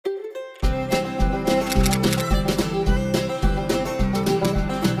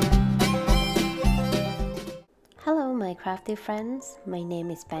crafty friends, my name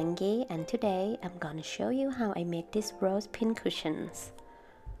is Banky and today I'm gonna show you how I make these rose pincushions.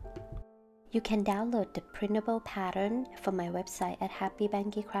 You can download the printable pattern from my website at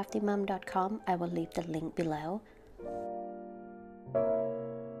HappyBankyCraftymom.com. I will leave the link below.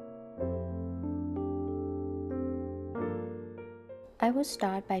 I will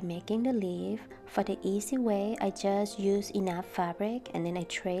start by making the leaf. For the easy way, I just use enough fabric and then I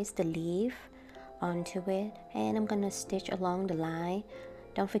trace the leaf onto it, and I'm gonna stitch along the line.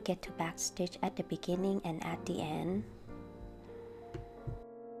 Don't forget to back stitch at the beginning and at the end.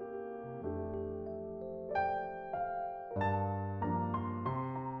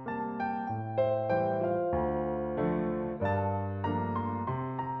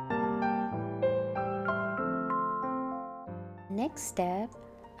 Next step,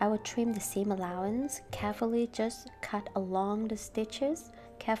 I will trim the seam allowance. Carefully just cut along the stitches.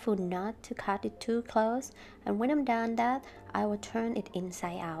 Careful not to cut it too close. And when I'm done that, I will turn it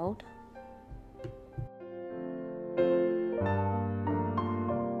inside out.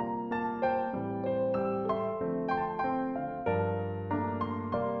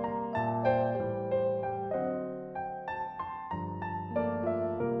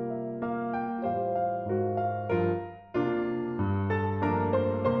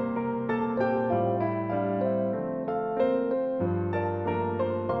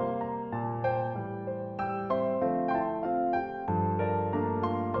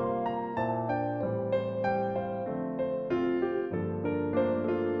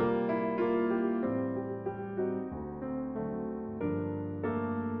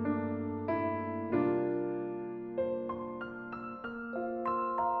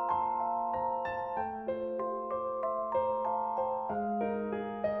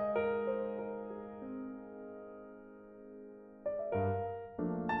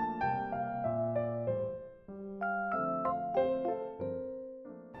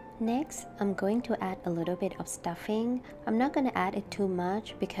 Next, I'm going to add a little bit of stuffing. I'm not going to add it too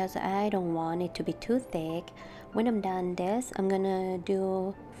much because I don't want it to be too thick. When I'm done this, I'm going to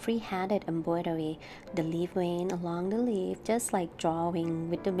do free-handed embroidery, the leaf vein along the leaf, just like drawing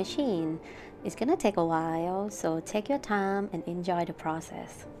with the machine. It's going to take a while, so take your time and enjoy the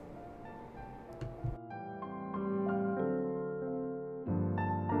process.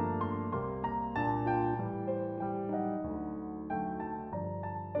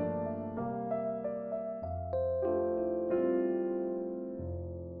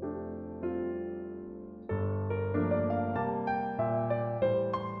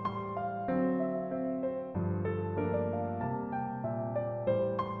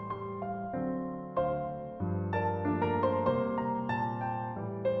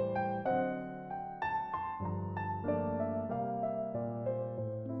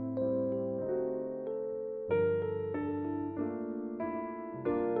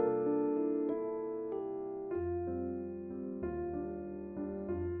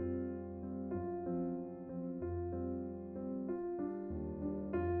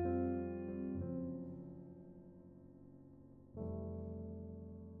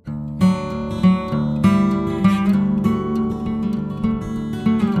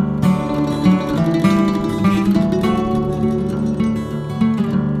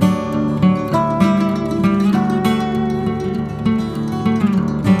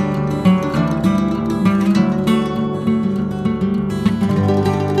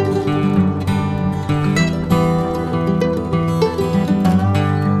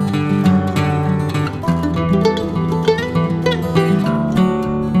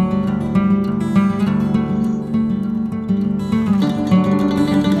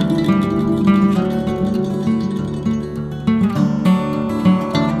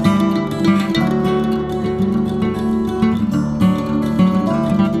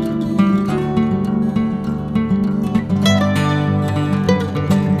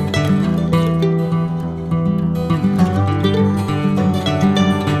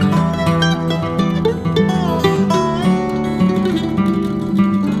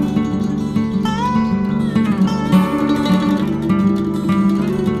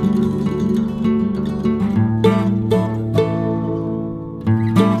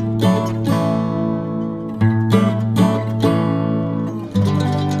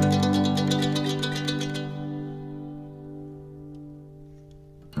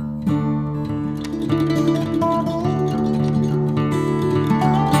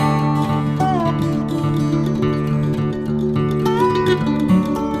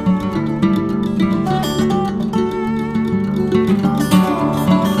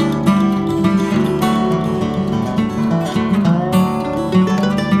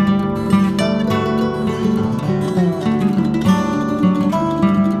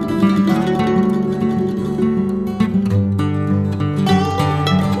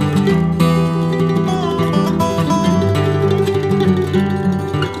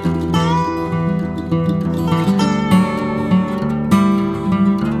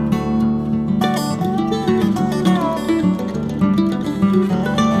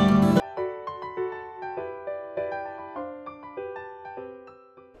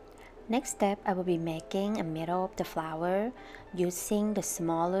 Next step, I will be making a middle of the flower. Using the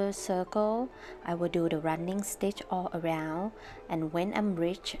smaller circle, I will do the running stitch all around, and when I'm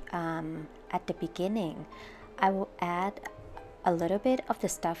reached at the beginning, I will add a little bit of the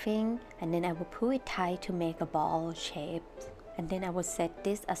stuffing, and then I will pull it tight to make a ball shape, and then I will set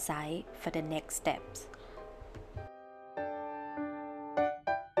this aside for the next steps.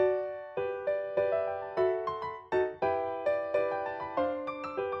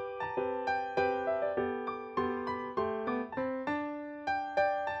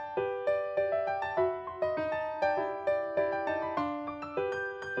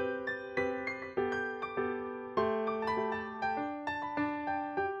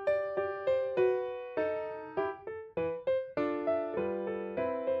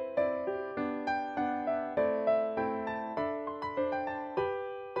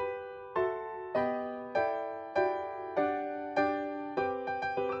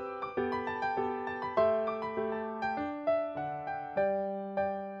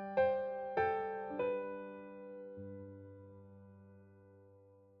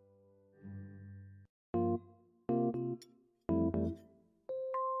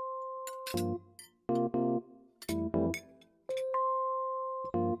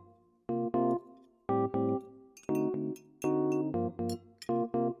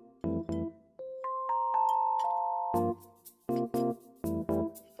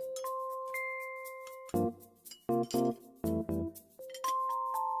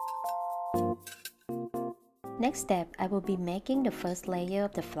 Next step, I will be making the first layer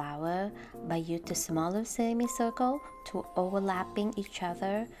of the flower by using the smaller semicircle to overlapping each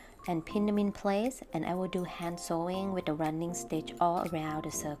other and pin them in place, and I will do hand sewing with the running stitch all around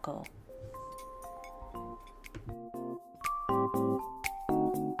the circle.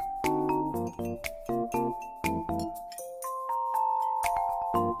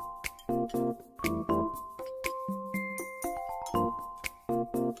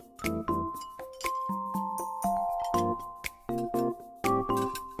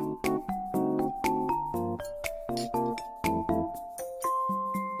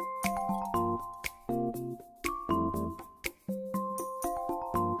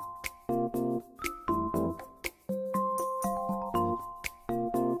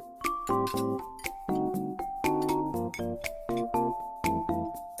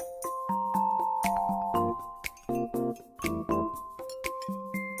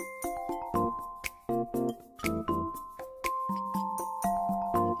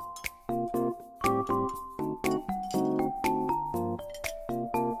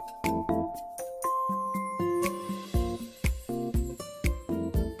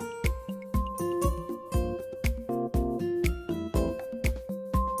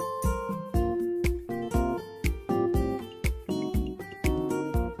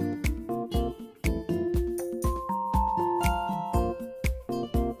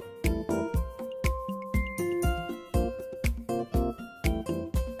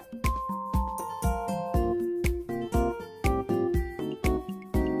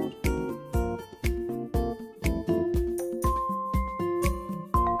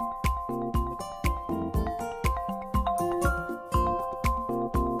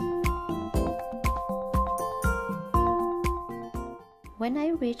 When I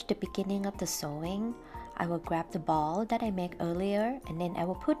reach the beginning of the sewing, I will grab the ball that I made earlier, and then I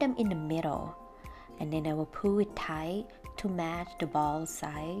will put them in the middle, and then I will pull it tight to match the ball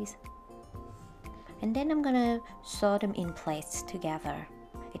size, and then I'm gonna sew them in place together.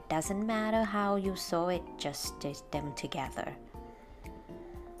 It doesn't matter how you sew it, just stitch them together.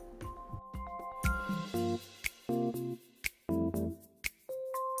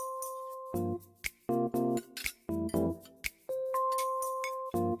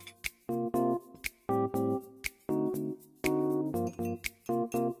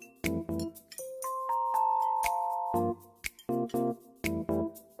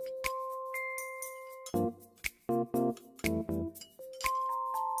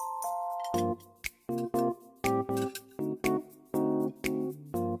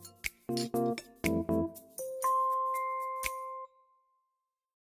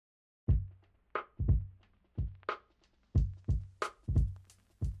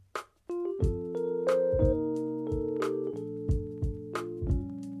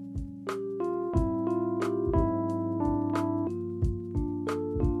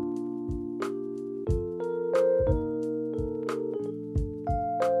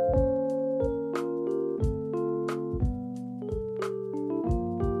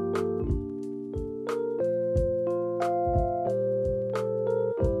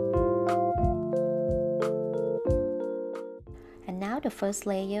 the first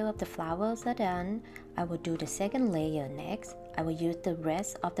layer of the flowers are done, I will do the second layer next. I will use the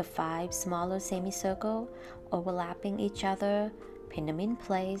rest of the 5 smaller semicircles overlapping each other, pin them in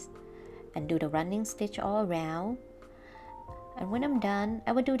place, and do the running stitch all around. And when I'm done,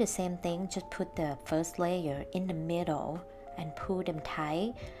 I will do the same thing, just put the first layer in the middle and pull them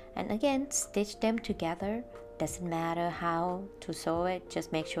tight, and again stitch them together. Doesn't matter how to sew it,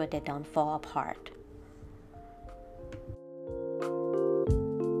 just make sure they don't fall apart.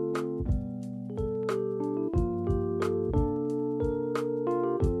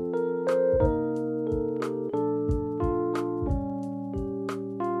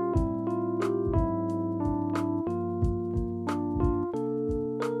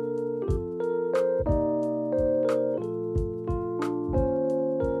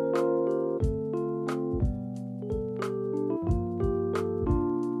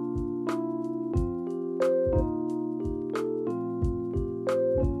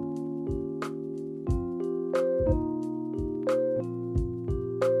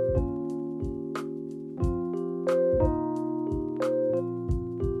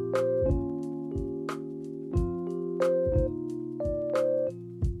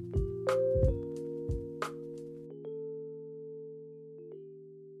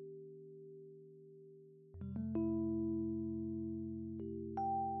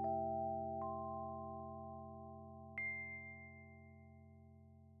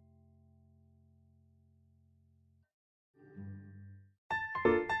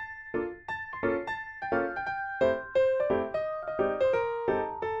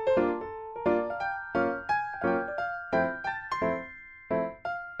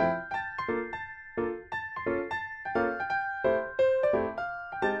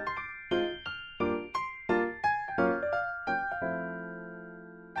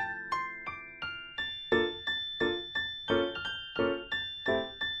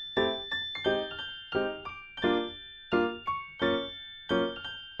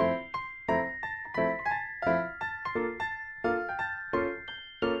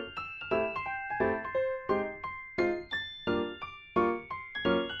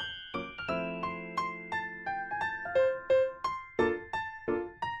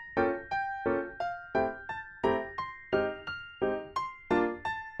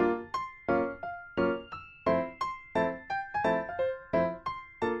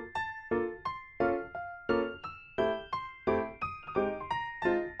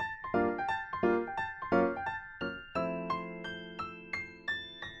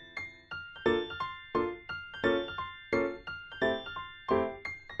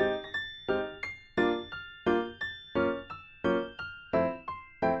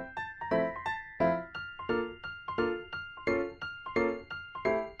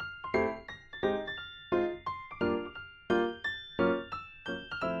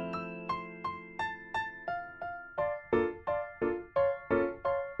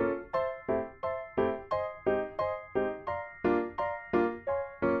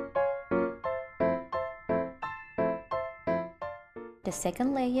 The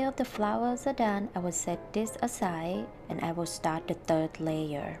second layer of the flowers are done. I will set this aside and I will start the third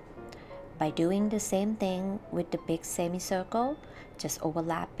layer. By doing the same thing with the big semicircle, just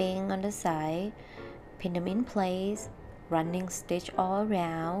overlapping on the side, pin them in place, running stitch all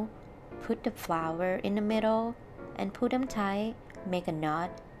around, put the flower in the middle and pull them tight, make a knot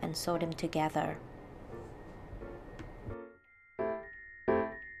and sew them together.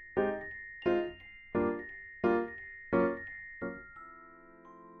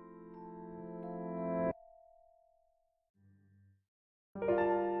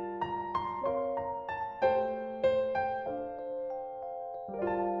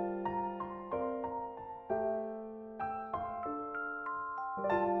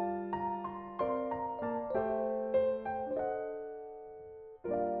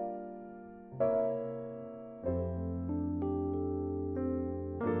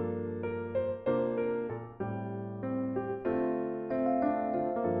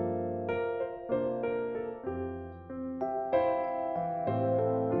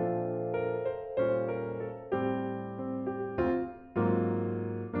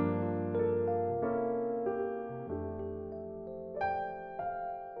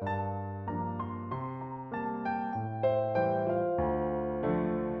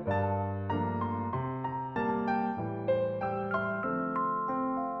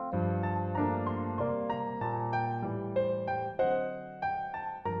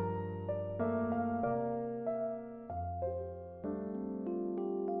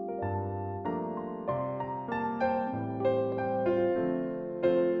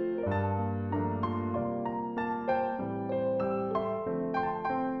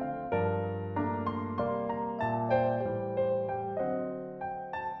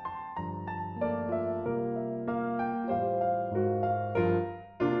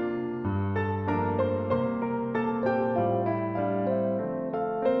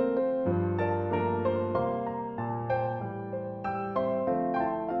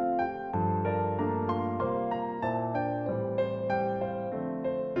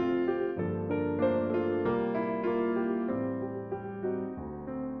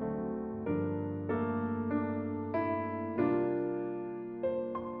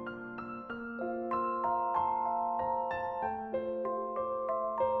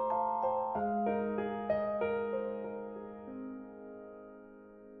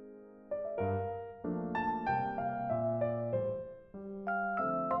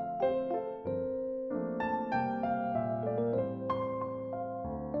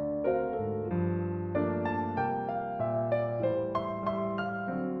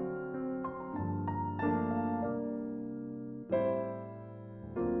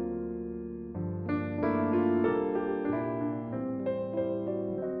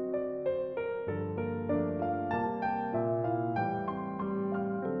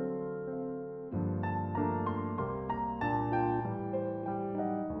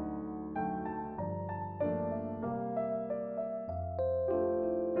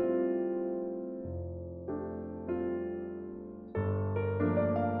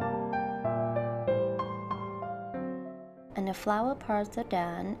 the flower parts are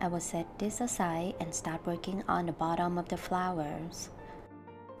done, I will set this aside and start working on the bottom of the flowers.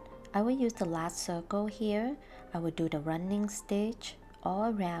 I will use the last circle here. I will do the running stitch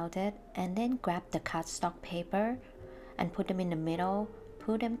all around it and then grab the cardstock paper and put them in the middle,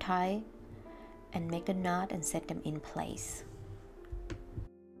 pull them tight and make a knot and set them in place.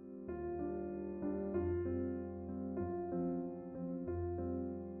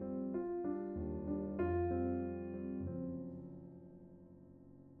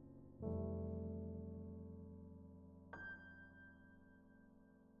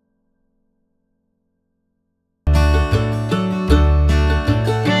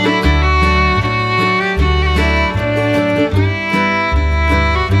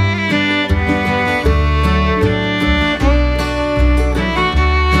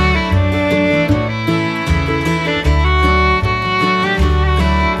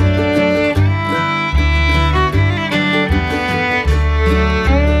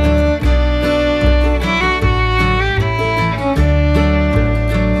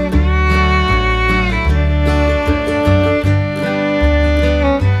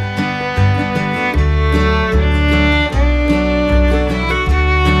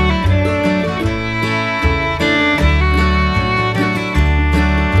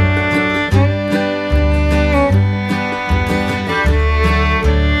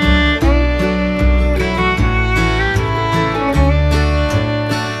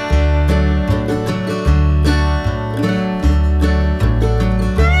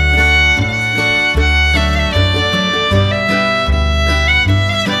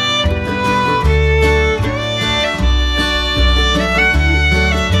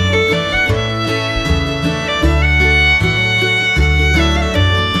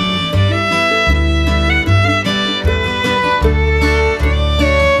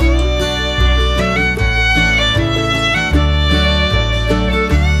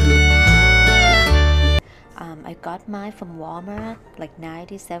 I got mine from Walmart, like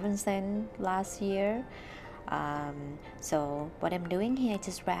 97 cents last year. So what I'm doing here, I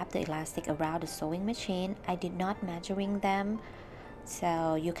just wrap the elastic around the sewing machine. I did not measuring them,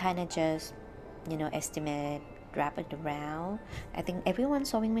 so you kind of just, estimate, wrap it around. I think everyone's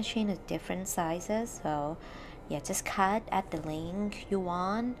sewing machine is different sizes, so yeah, just cut at the length you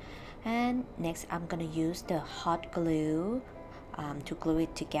want. And next I'm gonna use the hot glue to glue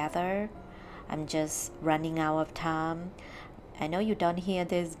it together. I'm just running out of time. I know you don't hear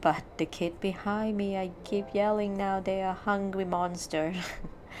this, but the kid behind me, I keep yelling now, they are hungry monster.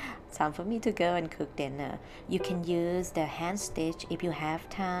 Time for me to go and cook dinner. You can use the hand stitch if you have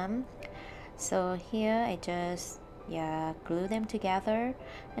time. So here I just glue them together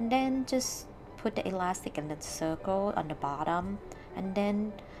and then just put the elastic in the circle on the bottom and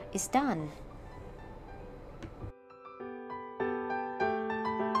then it's done.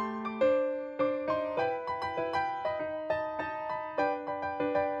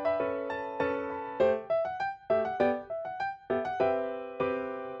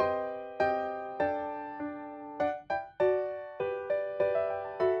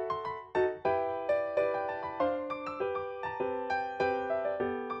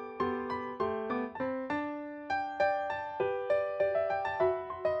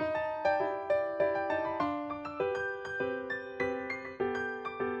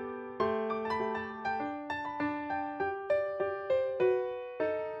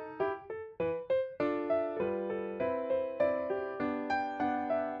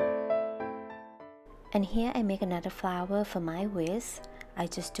 And here I make another flower for my wrist. I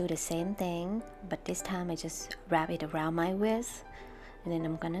just do the same thing, but this time I just wrap it around my wrist. And then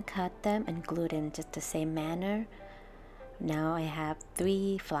I'm gonna cut them and glue them just the same manner. Now I have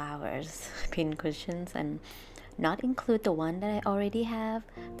 3 flowers, pincushions, and not include the one that I already have.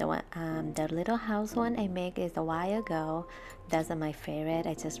 The one, the little house one I make is a while ago. Those are my favorite.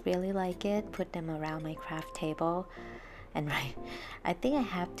 I just really like it. Put them around my craft table. And right, I think I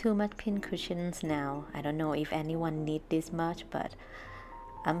have too much pincushions now. I don't know if anyone need this much, but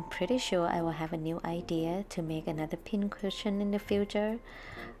I'm pretty sure I will have a new idea to make another pincushion in the future.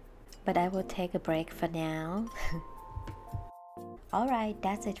 But I will take a break for now. Alright,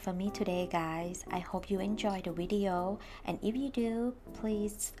 that's it for me today, guys. I hope you enjoyed the video, and if you do,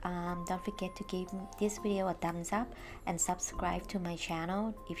 please don't forget to give this video a thumbs up and subscribe to my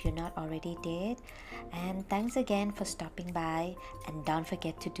channel if you're not already did. And thanks again for stopping by, and don't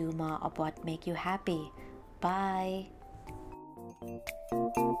forget to do more of what make you happy. Bye.